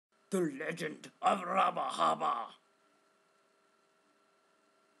The Legend of Rabahaba.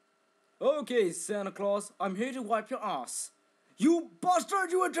 Okay, Santa Claus, I'm here to wipe your ass. You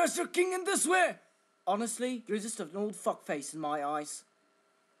bastard, you address your king in this way! Honestly, you're just an old fuckface in my eyes.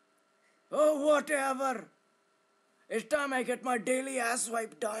 Oh, whatever. It's time I get my daily ass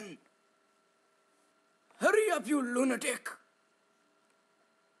wipe done. Hurry up, you lunatic!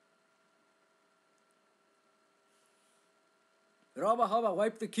 Rabahaba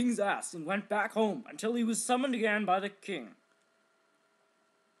wiped the king's ass and went back home until he was summoned again by the king.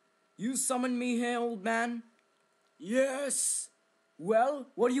 You summoned me here, old man? Yes. Well,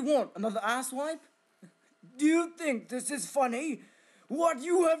 what do you want? Another ass wipe? Do you think this is funny? What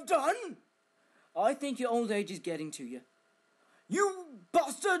you have done? I think your old age is getting to you. You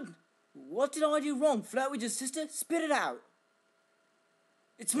bastard! What did I do wrong? Flirt with your sister? Spit it out.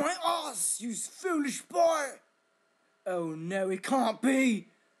 It's my ass, you foolish boy! Oh no, it can't be!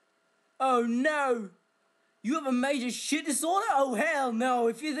 Oh no! You have a major shit disorder? Oh hell no!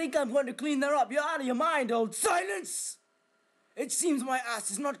 If you think I'm going to clean that up, you're out of your mind, old silence! It seems my ass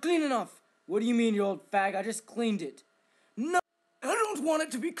is not clean enough. What do you mean, you old fag? I just cleaned it. No! I don't want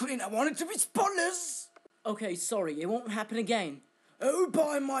it to be clean, I want it to be spotless! Okay, sorry, it won't happen again. Oh,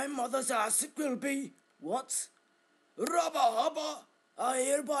 by my mother's ass it will be! What? Rabahaba, I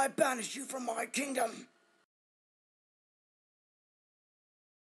hereby banish you from my kingdom!